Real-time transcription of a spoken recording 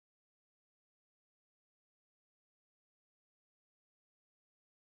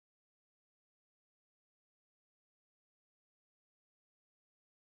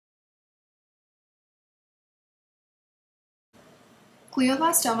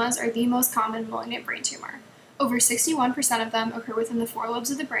Glioblastomas are the most common malignant brain tumor. Over 61% of them occur within the forelobes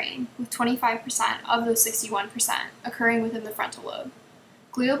of the brain, with 25% of those 61% occurring within the frontal lobe.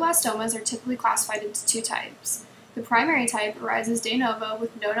 Glioblastomas are typically classified into two types. The primary type arises de novo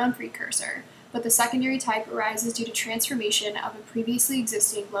with no known precursor, but the secondary type arises due to transformation of a previously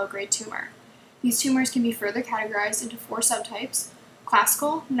existing low-grade tumor. These tumors can be further categorized into four subtypes: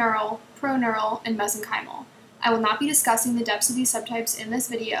 classical, neural, proneural, and mesenchymal. I will not be discussing the depths of these subtypes in this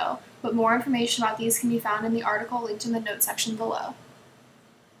video, but more information about these can be found in the article linked in the notes section below.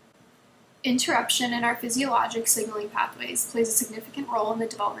 Interruption in our physiologic signaling pathways plays a significant role in the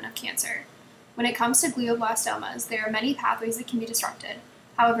development of cancer. When it comes to glioblastomas, there are many pathways that can be disrupted.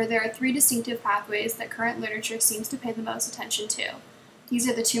 However, there are three distinctive pathways that current literature seems to pay the most attention to. These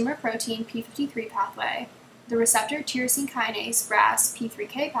are the tumor protein p53 pathway, the receptor tyrosine kinase RAS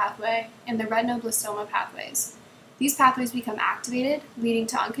P3K pathway, and the retinoblastoma pathways. These pathways become activated, leading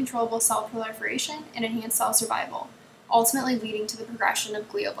to uncontrollable cell proliferation and enhanced cell survival, ultimately leading to the progression of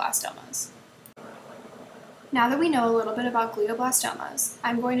glioblastomas. Now that we know a little bit about glioblastomas,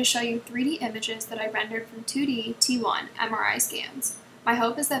 I'm going to show you 3D images that I rendered from 2D T1 MRI scans. My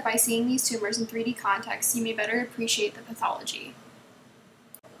hope is that by seeing these tumors in 3D context, you may better appreciate the pathology.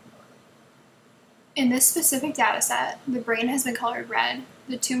 In this specific dataset, the brain has been colored red,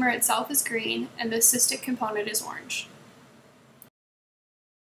 the tumor itself is green, and the cystic component is orange.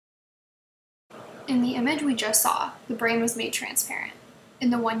 In the image we just saw, the brain was made transparent. In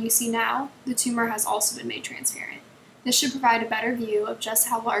the one you see now, the tumor has also been made transparent. This should provide a better view of just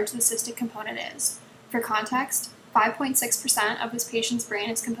how large the cystic component is. For context, 5.6% of this patient's brain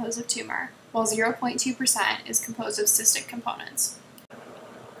is composed of tumor, while 0.2% is composed of cystic components.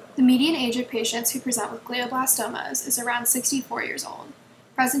 The median age of patients who present with glioblastomas is around 64 years old.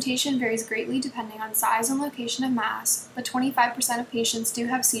 Presentation varies greatly depending on size and location of mass, but 25% of patients do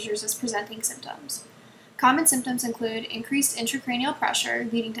have seizures as presenting symptoms. Common symptoms include increased intracranial pressure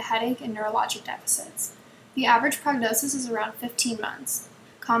leading to headache and neurologic deficits. The average prognosis is around 15 months.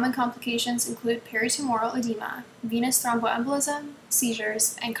 Common complications include peritumoral edema, venous thromboembolism,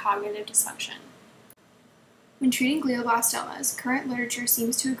 seizures, and cognitive dysfunction. When treating glioblastomas, current literature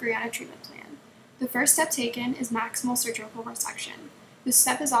seems to agree on a treatment plan. The first step taken is maximal surgical resection. This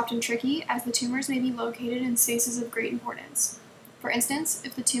step is often tricky as the tumors may be located in spaces of great importance. For instance,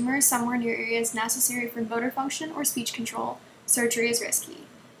 if the tumor is somewhere near areas necessary for motor function or speech control, surgery is risky.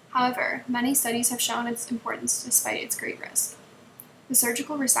 However, many studies have shown its importance despite its great risk. The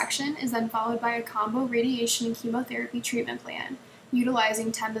surgical resection is then followed by a combo radiation and chemotherapy treatment plan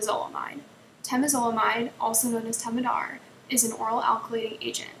utilizing temozolomide. Temozolomide, also known as Temodar, is an oral alkylating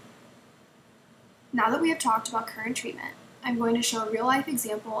agent. Now that we have talked about current treatment, I'm going to show a real-life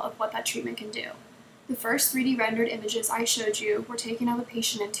example of what that treatment can do. The first 3D rendered images I showed you were taken of a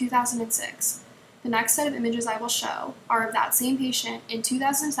patient in 2006. The next set of images I will show are of that same patient in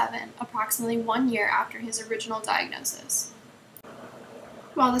 2007, approximately 1 year after his original diagnosis.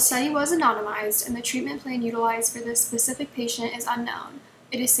 While the study was anonymized and the treatment plan utilized for this specific patient is unknown,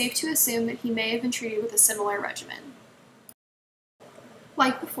 it is safe to assume that he may have been treated with a similar regimen.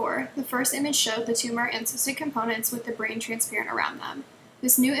 Like before, the first image showed the tumor and cystic components with the brain transparent around them.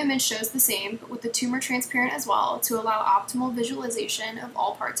 This new image shows the same, but with the tumor transparent as well to allow optimal visualization of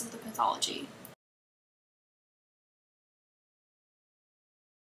all parts of the pathology.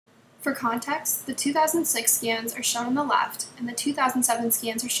 For context, the 2006 scans are shown on the left, and the 2007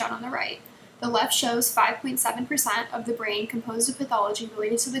 scans are shown on the right. The left shows 5.7% of the brain composed of pathology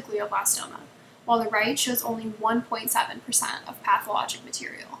related to the glioblastoma, while the right shows only 1.7% of pathologic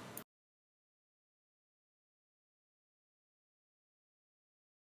material.